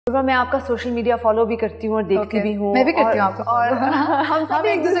मैं आपका social media follow भी करती हूँ और देखती भी हूँ। मैं भी करती हूँ आपको और हम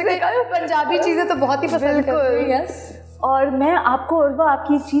एक दूसरे को पंजाबी चीज़ें तो बहुत ही पसंद करते हैं। और मैं आपको उर्वा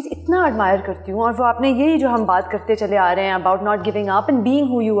आपकी एक चीज़ इतना एडमायर करती हूँ, और वो आपने यही जो हम बात करते चले आ रहे हैं about not giving up and being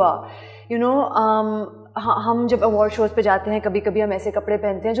who you are, you know. हम जब अवार्ड शोज़ पे जाते हैं कभी कभी हम ऐसे कपड़े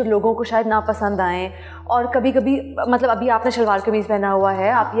पहनते हैं जो लोगों को शायद ना पसंद आएँ, और कभी कभी मतलब अभी आपने शलवार कमीज़ पहना हुआ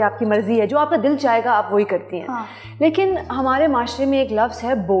है, आपकी मर्ज़ी है, जो आपका दिल चाहेगा आप वही करती हैं। हाँ। लेकिन हमारे माशरे में एक लफ्ज़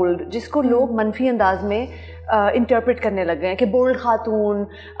है बोल्ड, जिसको लोग मनफी अंदाज में इंटरप्रेट करने लग गए हैं कि bold Khatoon,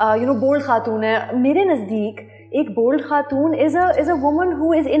 you know bold खातून है। मेरे नज़दीक एक bold Khatoon is a woman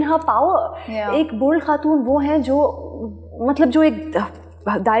who is in her power. एक बोल्ड खातून वो है जो मतलब जो एक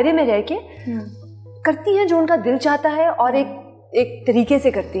दायरे में रह के करती हैं जो उनका दिल चाहता है, और एक तरीके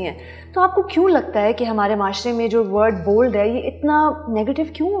से करती हैं। तो आपको क्यों लगता है कि हमारे माशरे में जो वर्ड बोल्ड है ये इतना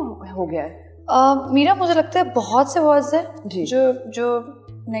नेगेटिव क्यों हो गया है? मीरा, मुझे लगता है बहुत से वर्ड्स हैं जो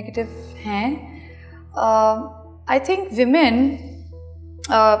नेगेटिव हैं। आई थिंक विमेन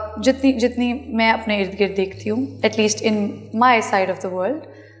जितनी मैं अपने इर्द गिर्द देखती हूँ, at least in my side of the world,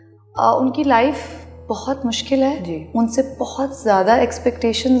 उनकी लाइफ बहुत मुश्किल है। उनसे बहुत ज़्यादा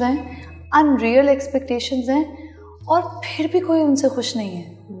एक्सपेक्टेशंस हैं, अनरियल एक्सपेक्टेशंस हैं, और फिर भी कोई उनसे खुश नहीं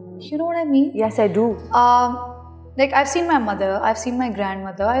है। You know what I mean? Yes, I do. Like I've seen my mother, I've seen my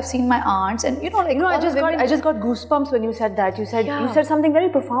grandmother, I've seen my aunts, and you know, like I just got goosebumps when you said that. You said something very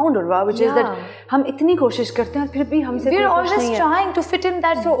profound, Urwa, which is that हम इतनी कोशिश करते हैं और फिर भी हमसे we're always trying to fit in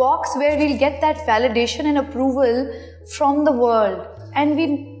that box where we'll get that validation and approval from the world,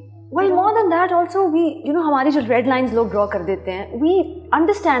 and well, more than that also, you know, हमारी जो red lines लोग draw कर देते हैं, we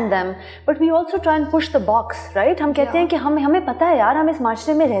understand them, but we also try and push the box, right? हम कहते हैं कि हमें पता है यार, हम इस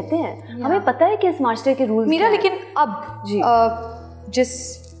माशरे में रहते हैं, हमें पता है कि इस माशरे के रूल्स मेरा। लेकिन अब जिस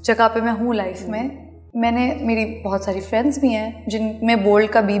जगह पे मैं हूँ लाइफ में, मेरी बहुत सारी फ्रेंड्स भी हैं जिनमें बोल्ड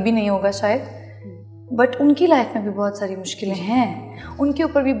का बी भी नहीं होगा शायद, बट उनकी लाइफ में भी बहुत सारी मुश्किलें हैं। उनके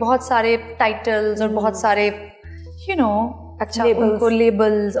ऊपर भी बहुत सारे टाइटल्स और बहुत सारे यू नो अच्छा उनको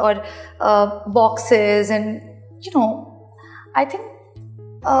लेबल्स और boxes and you know I think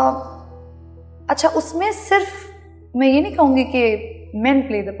अच्छा उसमें सिर्फ मैं ये नहीं कहूँगी कि men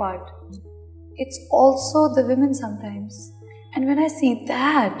play the part, it's also the women sometimes, and when I see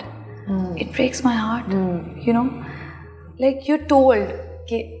that it breaks my heart. You know, like you're told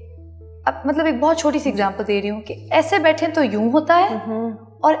कि अब मतलब एक बहुत छोटी सी एग्जांपल दे रही हूँ कि ऐसे बैठे तो यूं होता है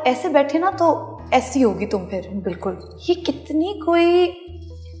और ऐसे बैठे ना तो ऐसी होगी तुम फिर। बिल्कुल, ये कितनी कोई,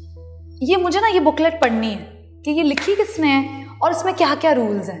 ये मुझे ना ये बुकलेट पढ़नी है कि ये लिखी किसने है और इसमें क्या क्या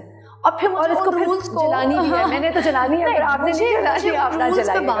रूल्स हैं, और फिर मुझे इसको रूल्स को जलानी भी है। मैंने तो जलानी है, अगर आपने नहीं जलानी आपने रूल्स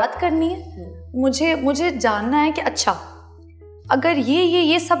पे बात करनी है। मुझे जानना है कि अच्छा अगर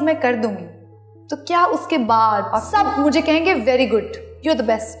ये सब मैं कर दूंगी तो क्या उसके बाद सब मुझे कहेंगे very good, you are the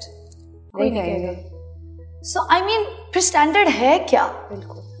best? कोई नहीं कहेगा। सो आई मीन फिर स्टैंडर्ड है क्या?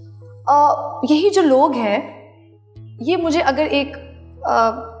 बिल्कुल यही जो लोग हैं, ये मुझे अगर एक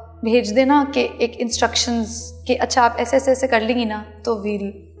भेज देना कि एक इंस्ट्रक्शंस कि अच्छा आप ऐसे ऐसे ऐसे कर लेंगी ना तो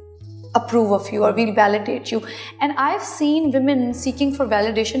we'll approve of you or we'll validate you. And I've seen women seeking for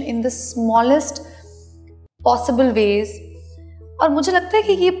validation in the smallest possible ways. और मुझे लगता है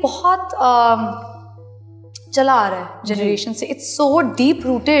कि ये बहुत चला आ रहा है जनरेशन से। It's so deep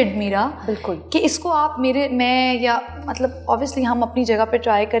rooted Meera, बिल्कुल, कि इसको आप मैं या मतलब obviously हम अपनी जगह पे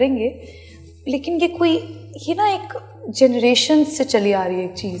ट्राई करेंगे, लेकिन ये ना एक जनरेशन से चली आ रही है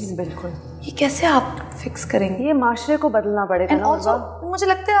एक चीज़। बिल्कुल, ये कैसे आप फिक्स करेंगे? ये माशरे को बदलना पड़ेगा। एंड ऑल्सो मुझे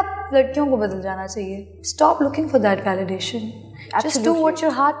लगता है आप लड़कियों को बदल जाना चाहिए। Stop looking for that validation, just do what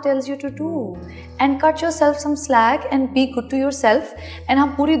your heart tells you to do and cut yourself some slack and be good to yourself. And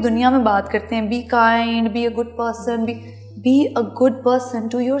हम पूरी दुनिया में बात करते हैं be kind, be a good person, be a good person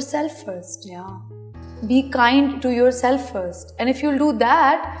to yourself first. Be kind to yourself first, and if you will do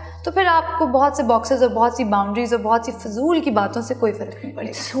that तो फिर आपको बहुत से बॉक्सेस और बहुत सी बाउंड्रीज और बहुत सी फजूल की बातों से कोई फर्क नहीं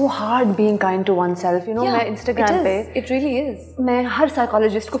पड़ेगा। So hard being kind to one self, you know. मैं इंस्टाग्राम पे इट रियली इज, मैं हर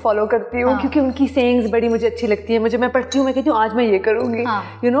साइकोलॉजिस्ट को फॉलो करती हूँ क्योंकि उनकी सेइंग्स बड़ी मुझे अच्छी लगती है। मैं पढ़ती हूँ, मैं कहती हूँ आज मैं ये करूँगी,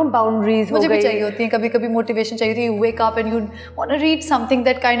 यू नो। बाउंड्रीज मुझे भी चाहिए होती है, कभी कभी मोटिवेशन चाहिए होती है। You wake up and you want to read something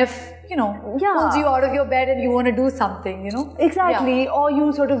that kind of you know pulls you out of your bed and you want to do something, you know. Exactly. Or you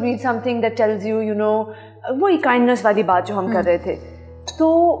sort of read something that tells you, you know, वही kindness वाली बात जो हम कर रहे थे। तो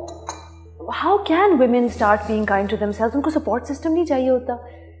how can women start being kind to themselves? उनको support system नहीं चाहिए होता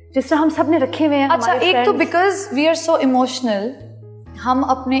जिस तरह हम सब ने रखे हुए हैं। अच्छा, एक तो because we are so emotional, हम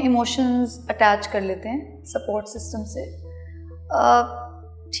अपने emotions attach कर लेते हैं support system से।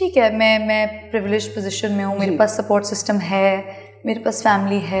 ठीक है, मैं privileged position में हूँ, मेरे पास support system है, मेरे पास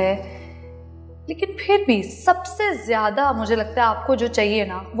फैमिली है, लेकिन फिर भी सबसे ज़्यादा मुझे लगता है आपको जो चाहिए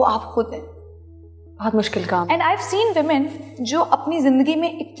ना वो आप खुद हैं। बहुत मुश्किल काम। And I have seen women जो अपनी ज़िंदगी में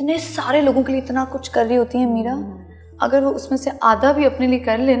इतने सारे लोगों के लिए इतना कुछ कर रही होती हैं मीरा, अगर वो उसमें से आधा भी अपने लिए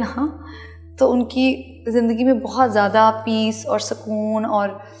कर लेना तो उनकी ज़िंदगी में बहुत ज़्यादा पीस और सुकून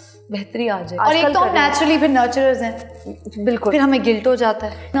और बेहतरी आ जाए। और एक तो हम नेचुरली फिर नर्चरर्स हैं, बिल्कुल, फिर हमें गिल्ट हो जाता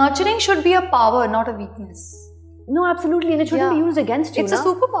है। Nurturing should be a power not a weakness. No, absolutely, and it shouldn't be used against you. It's a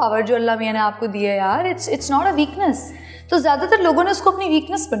superpower जो अल्लाह मियाँ ने आपको दिया है यार। It's not a weakness. तो ज़्यादातर लोगों ने उसको अपनी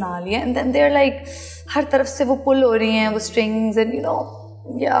weakness बना लिया, and then they're like हर तरफ से वो pull हो रही हैं वो strings and you know,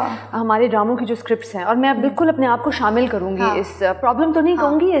 yeah. हमारे ड्रामों की जो स्क्रिप्ट्स हैं, और मैं बिल्कुल अपने आप को शामिल करूँगी इस प्रॉब्लम तो नहीं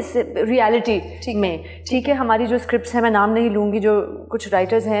कहूँगी, इस रियलिटी में, ठीक है। हमारी जो स्क्रिप्ट्स हैं, मैं नाम नहीं लूँगी, जो कुछ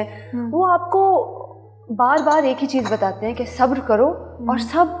राइटर्स हैं वो आपको बार बार एक ही चीज़ बताते हैं कि सब्र करो और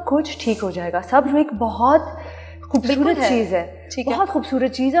सब कुछ ठीक हो जाएगा। सब्र एक बहुत खूबसूरत चीज़ है, बहुत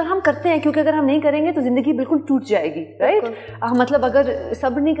खूबसूरत चीज़ है, और हम करते हैं क्योंकि अगर हम नहीं करेंगे तो ज़िंदगी बिल्कुल टूट जाएगी, राइट। मतलब अगर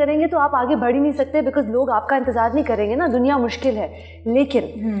सब्र नहीं करेंगे तो आप आगे बढ़ ही नहीं सकते, बिकॉज लोग आपका इंतज़ार नहीं करेंगे ना, दुनिया मुश्किल है।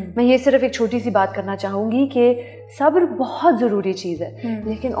 लेकिन मैं ये सिर्फ एक छोटी सी बात करना चाहूँगी कि सब्र बहुत ज़रूरी चीज़ है,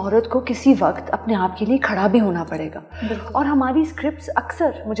 लेकिन औरत को किसी वक्त अपने आप के लिए खड़ा भी होना पड़ेगा। और हमारी स्क्रिप्ट्स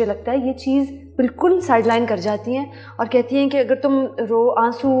अक्सर मुझे लगता है ये चीज़ बिल्कुल साइडलाइन कर जाती हैं और कहती हैं कि अगर तुम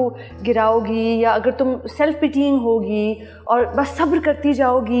आंसू गिराओगी या अगर तुम सेल्फ पिटीइंग होगी और बस सब्र करती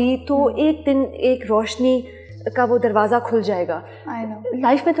जाओगी तो एक दिन एक रोशनी का वो दरवाज़ा खुल जाएगा।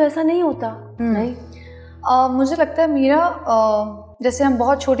 लाइफ में तो ऐसा नहीं होता। नहीं, मुझे लगता है मीरा, जैसे हम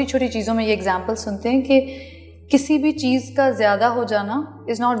बहुत छोटी छोटी चीज़ों में ये एग्जाम्पल सुनते हैं कि किसी भी चीज़ का ज़्यादा हो जाना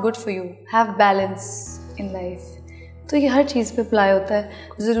is not good for you, have balance in life. तो ये हर चीज़ पे अप्लाई होता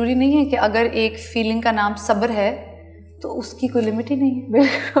है। ज़रूरी नहीं है कि अगर एक फीलिंग का नाम सब्र है तो उसकी कोई लिमिट ही नहीं है।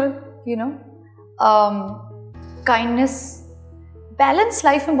 बिल्कुल, you know, kindness, balance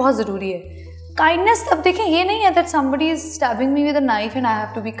life में बहुत ज़रूरी है। काइंडनेस, अब देखें, ये नहीं है that somebody is stabbing me with a knife and I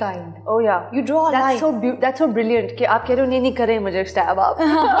have to be kind. ओह या, you draw a line. That's so brilliant कि आप कह रहे हो नहीं करें मुझे स्टैब आप।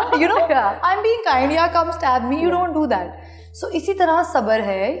 You know, I am being kind, या कम stab me, you don't do that. सो इसी तरह सब्र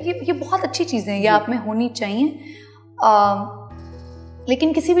है, ये बहुत अच्छी चीज़ें हैं, ये आप में होनी चाहिए।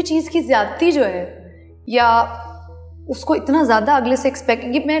 लेकिन किसी भी चीज़ की ज़्यादती जो है या उसको इतना ज़्यादा अगले से एक्सपेक्ट,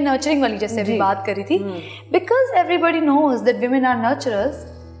 ये मैं नर्चरिंग वाली जैसे अभी बात करी थी, because everybody knows that women are नर्चरर्स,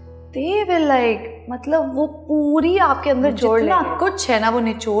 they will like, मतलब वो पूरी आपके अंदर जितना कुछ है ना वो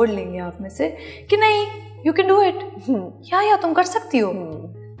निचोड़ लेंगे आप में से कि नहीं यू कैन डू इट, या तुम कर सकती हो।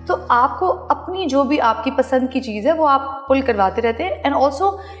 तो आपको अपनी जो भी आपकी पसंद की चीज़ है वो आप पुल करवाते रहते हैं। एंड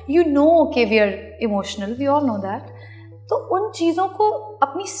ऑल्सो यू नो कि we are emotional, we all know that. तो उन चीज़ों को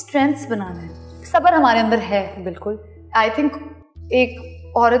अपनी स्ट्रेंथ्स बनाना है। सब्र हमारे अंदर है, बिल्कुल। आई थिंक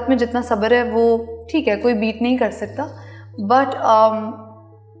एक औरत में जितना सब्र है वो ठीक है, कोई बीट नहीं कर सकता, बट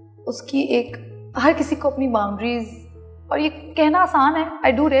उसकी एक, हर किसी को अपनी बाउंड्रीज, और ये कहना आसान है,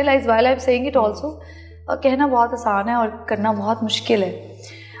 I do realise while I am saying it also, कहना बहुत आसान है और करना बहुत मुश्किल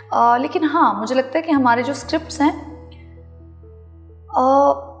है। लेकिन हाँ, मुझे लगता है कि हमारे जो स्क्रिप्ट्स हैं,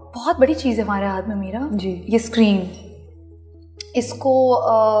 बहुत बड़ी चीज़ है हमारे हाथ में मीरा जी, ये स्क्रीन, इसको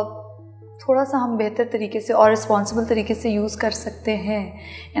थोड़ा सा हम बेहतर तरीके से और रिस्पॉन्सिबल तरीके से यूज़ कर सकते हैं।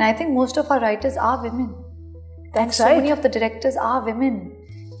 And I think most of our writers are women, and so many of the directors are women,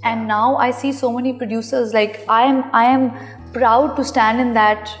 and now I C so many producers, like I am proud to stand in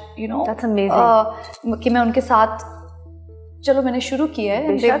that, you know, that's amazing कि मैं उनके साथ, चलो मैंने शुरू किया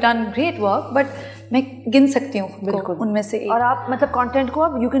है, they have done great work, but मैं गिन सकती हूँ बिल्कुल उनमें से एक। और आप मतलब कंटेंट को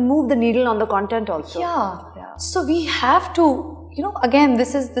अब you can move the needle on the content also. या, so we have to, you know, again this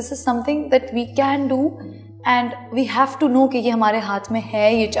is something that we can do, and we have to know कि ये हमारे हाथ में है,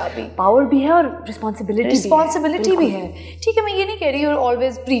 ये चाबी। पावर भी है और रिस्पॉन्सिबिलिटी भी है। ठीक है, मैं ये नहीं कह रही you're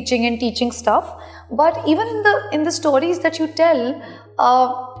always preaching and teaching stuff, but even in the stories that you tell,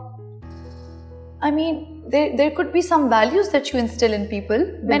 I mean there could be some values that you instill in people,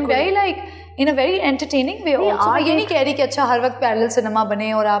 and very like in a very entertaining way also। मैं ये नहीं कह रही कि अच्छा हर वक्त parallel cinema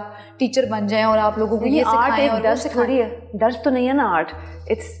बने और आप टीचर बन जाएं और आप लोगों को ये सिखाएं और दर्ज थोड़ी है, दर्ज तो नहीं है ना आर्ट,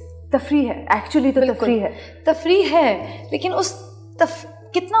 इट्स तफरी है एक्चुअली, तो तफरी है, लेकिन उस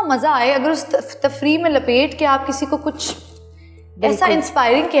कितना मज़ा आए अगर उस तफरी में लपेट के आप किसी को कुछ ऐसा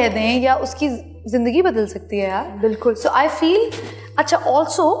इंस्पायरिंग कह दें या उसकी ज़िंदगी बदल सकती है यार। बिल्कुल। सो आई फील, अच्छा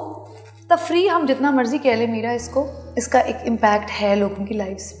ऑल्सो तफरी हम जितना मर्जी कह लें मीरा, इसका एक इम्पैक्ट है लोगों की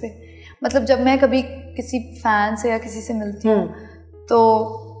लाइफ्स पे। मतलब जब मैं कभी किसी फैन से या किसी से मिलती हूँ तो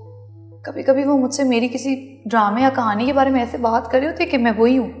कभी कभी वो मुझसे मेरी किसी ड्रामे या कहानी के बारे में ऐसे बात कर रही होती है कि मैं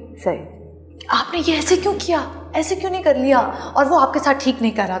वही हूँ। सही, आपने ये ऐसे क्यों किया, ऐसे क्यों नहीं कर लिया, और वो आपके साथ ठीक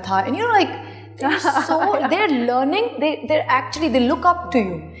नहीं कर रहा था, and you know like they're learning, they're actually, they look up to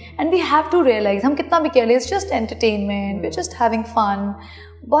you, and we have to realize, हम कितना भी कह लें, it's just entertainment, we're just having fun,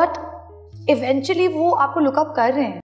 but eventually वो आपको look up कर रहे हैं.